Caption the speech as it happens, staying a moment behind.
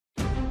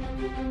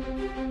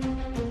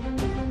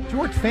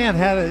George Fant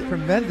had a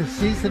tremendous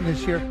season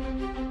this year.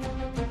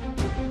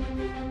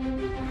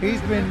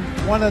 He's been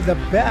one of the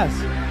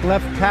best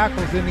left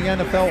tackles in the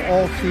NFL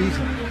all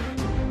season.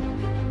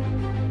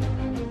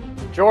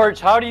 George,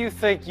 how do you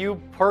think you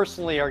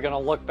personally are going to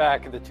look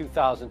back at the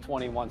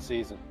 2021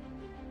 season?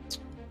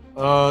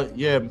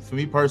 Yeah, for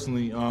me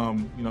personally,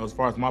 as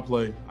far as my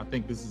play, I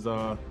think this is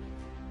a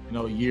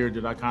year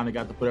that I kind of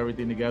got to put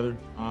everything together.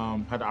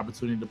 Had the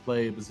opportunity to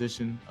play a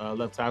position,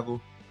 left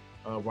tackle,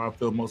 where I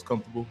feel most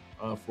comfortable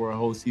for a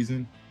whole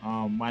season,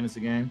 minus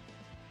a game.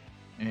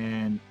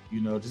 And,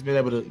 just being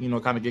able to,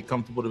 kind of get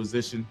comfortable in the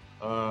position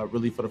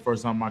really for the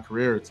first time in my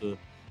career to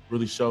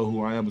really show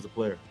who I am as a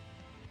player.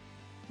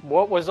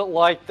 What was it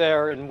like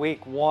there in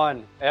week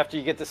one after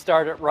you get to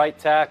start at right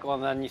tackle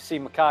and then you see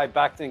Mekhi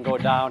Becton go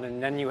down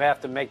and then you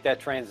have to make that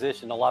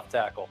transition to left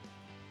tackle?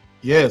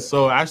 Yeah,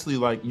 so actually,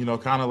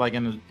 kind of like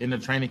in the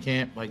training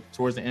camp, like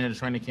towards the end of the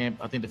training camp,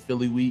 I think the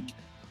Philly week,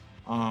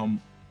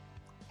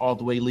 all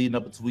the way leading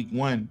up to week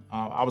one,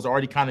 I was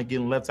already kind of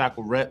getting left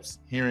tackle reps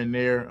here and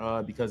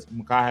there because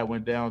Mekhi had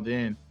went down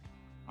then.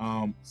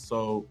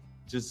 So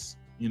just,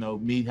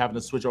 me having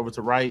to switch over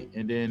to right,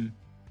 and then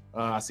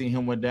I seen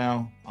him went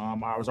down.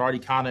 I was already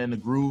kind of in the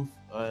groove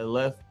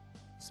left.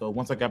 So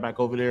once I got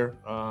back over there,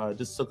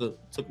 just took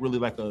really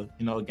like a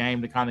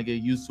game to kind of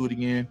get used to it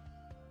again.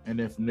 And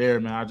then from there,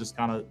 man, I just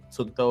kind of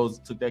took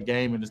that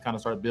game and just kind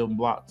of started building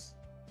blocks.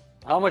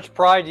 How much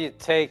pride do you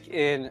take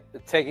in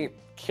taking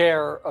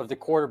care of the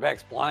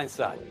quarterback's blind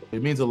side?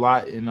 It means a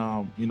lot, and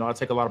I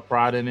take a lot of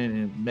pride in it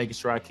and making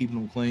sure I keep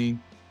them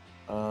clean.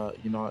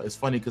 It's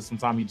funny because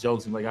sometimes he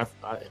jokes and I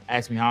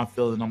ask me how I'm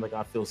feeling, and I'm like,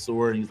 I feel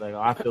sore, and he's like,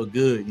 oh, I feel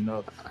good.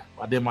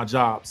 I did my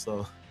job.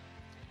 So,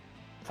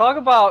 talk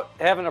about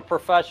having a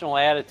professional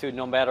attitude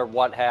no matter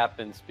what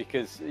happens,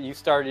 because you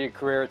started your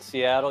career at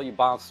Seattle, you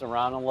bounced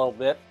around a little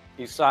bit,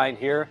 you signed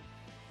here,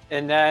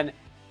 and then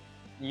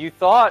you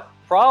thought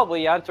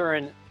probably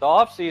entering the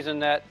offseason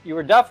that you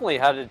were definitely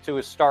headed to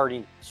a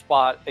starting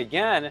spot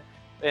again,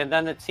 and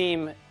then the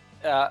team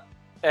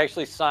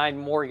actually signed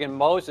Morgan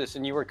Moses,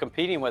 and you were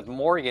competing with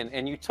Morgan,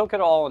 and you took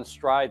it all in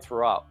stride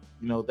throughout.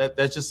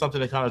 That's just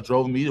something that kind of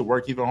drove me to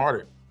work even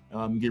harder.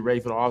 Get ready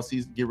for the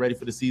offseason, get ready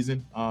for the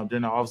season.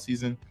 During the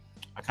offseason,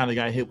 I kind of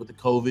got hit with the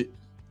COVID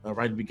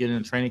right at the beginning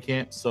of training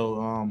camp.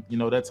 So,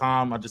 that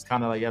time I just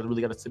kind of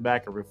really got to sit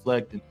back and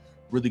reflect and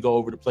really go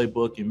over the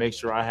playbook and make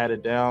sure I had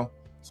it down.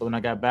 So when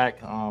I got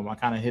back, I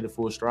kind of hit it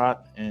full stride.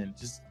 And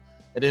just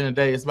at the end of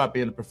the day, it's about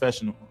being a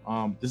professional.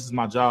 This is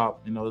my job.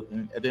 And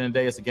at the end of the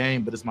day, it's a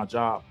game, but it's my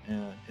job.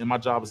 And my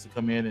job is to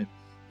come in and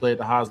play at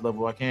the highest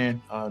level I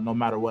can, no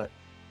matter what.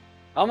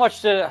 How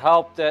much did it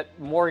help that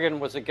Morgan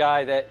was a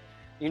guy that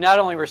you not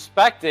only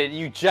respected,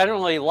 you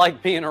generally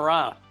liked being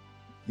around?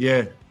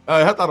 Yeah,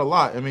 I thought a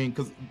lot. I mean,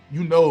 because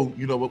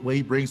what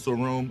he brings to a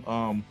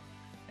room.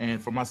 And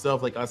for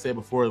myself, like I said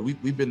before,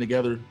 we've been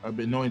together. I've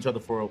been knowing each other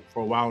for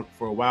a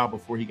while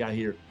before he got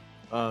here.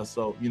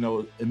 So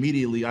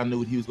immediately I knew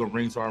what he was going to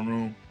bring to our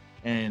room,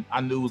 and I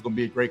knew it was going to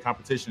be a great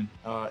competition.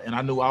 And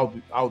I knew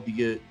I would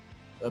be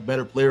a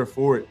better player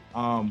for it.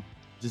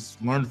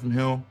 Just learning from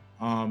him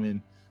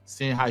and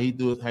seeing how he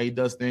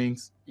does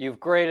things. You've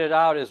graded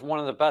out as one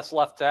of the best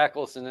left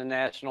tackles in the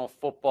National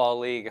Football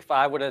League. If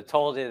I would have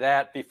told you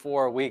that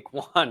before week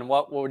one,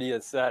 what would you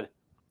have said?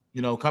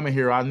 Coming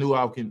here, I knew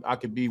I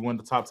could be one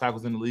of the top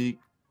tackles in the league,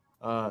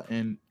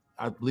 and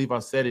I believe I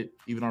said it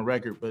even on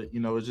record. But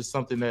it's just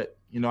something that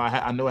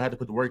I know I had to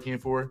put the work in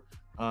for.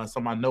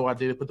 Something I know I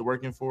did put the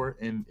work in for,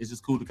 and it's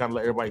just cool to kind of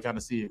let everybody kind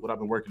of see what I've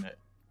been working at.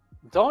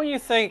 Don't you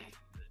think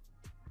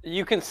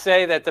you can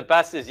say that the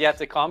best is yet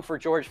to come for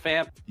George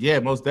Fant? Yeah,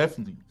 most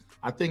definitely.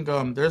 I think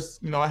there's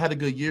I had a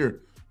good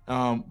year,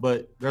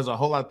 but there's a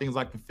whole lot of things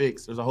I can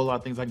fix. There's a whole lot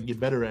of things I can get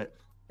better at.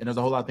 And there's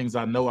a whole lot of things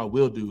I know I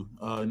will do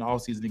in the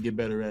offseason to get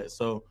better at.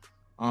 So,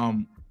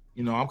 I'm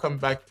coming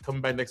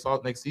back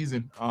next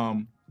season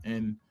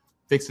and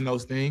fixing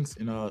those things.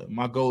 And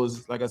my goal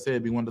is, like I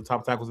said, be one of the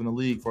top tackles in the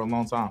league for a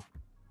long time.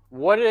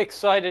 What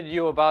excited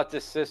you about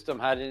this system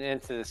heading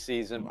into the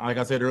season? Like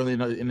I said earlier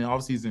in the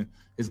offseason,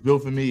 it's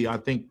built for me. I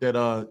think that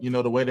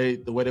the way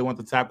they want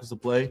the tackles to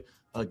play.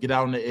 Get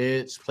out on the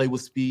edge, play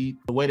with speed.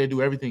 The way they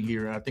do everything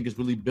here, I think it's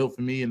really built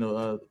for me and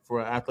for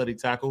an athletic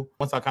tackle.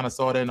 Once I kind of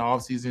saw that in the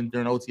offseason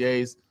during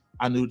OTAs,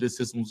 I knew this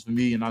system was for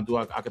me, and I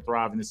could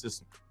thrive in this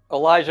system.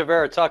 Elijah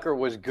Vera Tucker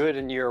was good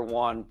in year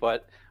one,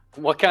 but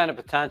what kind of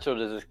potential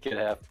does this kid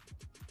have?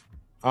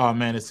 Oh,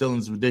 man, his ceiling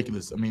is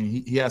ridiculous. I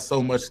mean, he has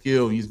so much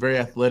skill. He's very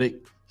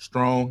athletic,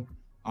 strong.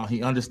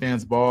 He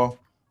understands ball.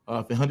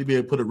 For him to be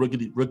able to put a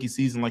rookie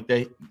season like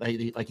that,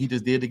 like he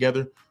just did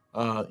together,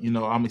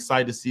 I'm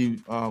excited to see,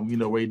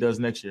 where he does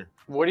next year.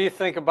 What do you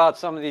think about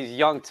some of these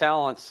young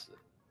talents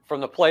from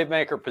the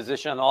playmaker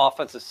position on the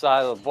offensive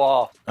side of the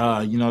ball?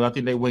 I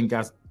think they went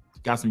and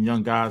got some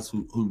young guys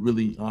who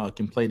really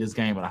can play this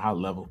game at a high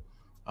level.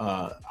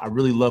 I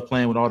really love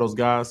playing with all those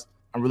guys.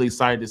 I'm really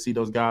excited to see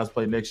those guys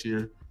play next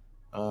year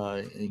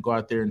and go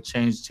out there and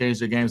change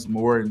their games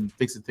more and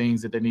fix the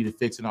things that they need to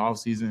fix in the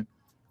offseason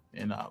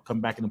and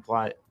come back and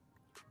apply it.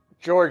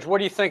 George, what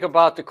do you think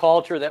about the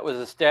culture that was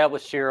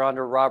established here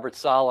under Robert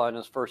Saleh in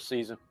his first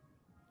season?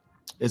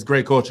 It's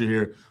great culture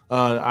here.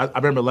 I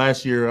remember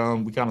last year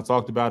we kind of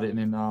talked about it,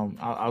 and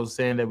I was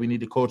saying that we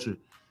need the culture.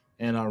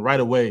 And right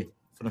away,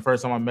 for the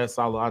first time I met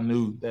Saleh, I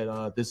knew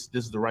that this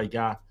is the right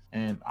guy.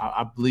 And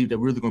I believe that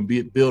we're really going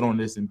to build on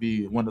this and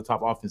be one of the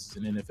top offenses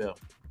in the NFL.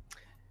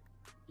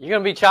 You're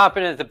going to be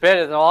chomping at the bit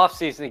in the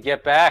offseason to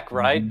get back,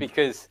 right? Mm-hmm.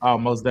 Because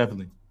most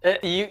definitely.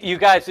 You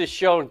guys have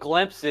shown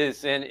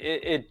glimpses, and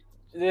it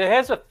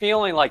has a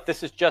feeling like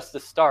this is just the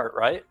start,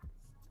 right?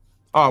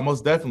 Oh,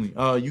 most definitely.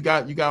 You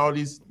got all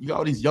these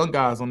young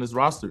guys on this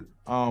roster.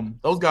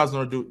 Those guys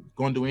are going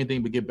to do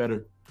anything but get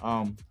better.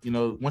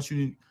 Once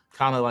you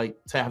kind of like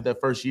to have that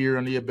first year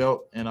under your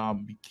belt and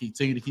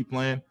continue to keep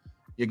playing,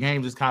 your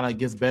game just kind of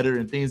gets better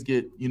and things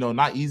get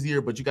not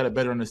easier, but you got a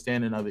better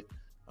understanding of it.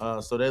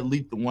 So that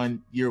leap to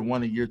year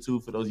one and year two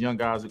for those young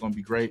guys are going to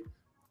be great.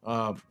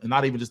 And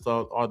not even just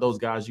all those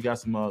guys. You got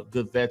some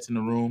good vets in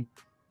the room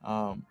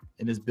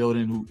in this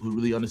building who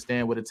really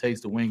understand what it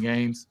takes to win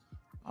games.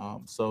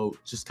 So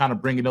just kind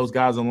of bringing those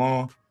guys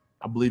along,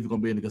 I believe you're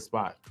going to be in a good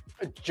spot.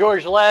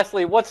 George,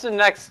 lastly, what's the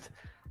next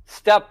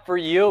step for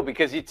you?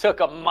 Because you took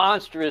a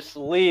monstrous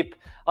leap,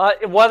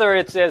 whether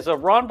it's as a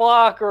run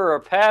blocker or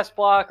a pass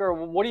blocker.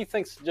 What do you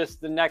think's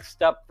just the next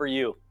step for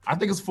you? I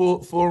think it's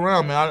full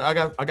round,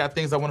 man. I got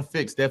things I want to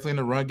fix, definitely in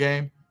the run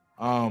game,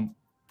 and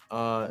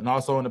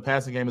also in the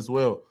passing game as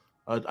well.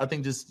 I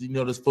think just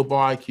this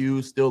football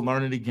IQ, still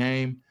learning the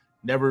game,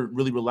 never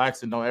really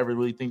relaxing, don't ever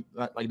really think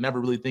never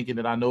really thinking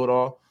that I know it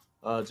all.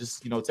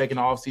 Just taking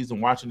the off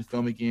season, watching the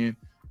film again,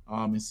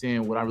 and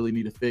seeing what I really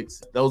need to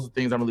fix. Those are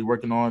things I'm really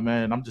working on,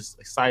 man. And I'm just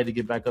excited to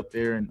get back up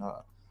there and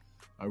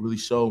really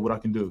show what I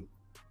can do.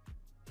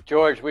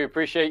 George, we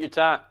appreciate your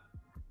time.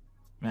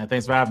 Man,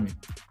 thanks for having me.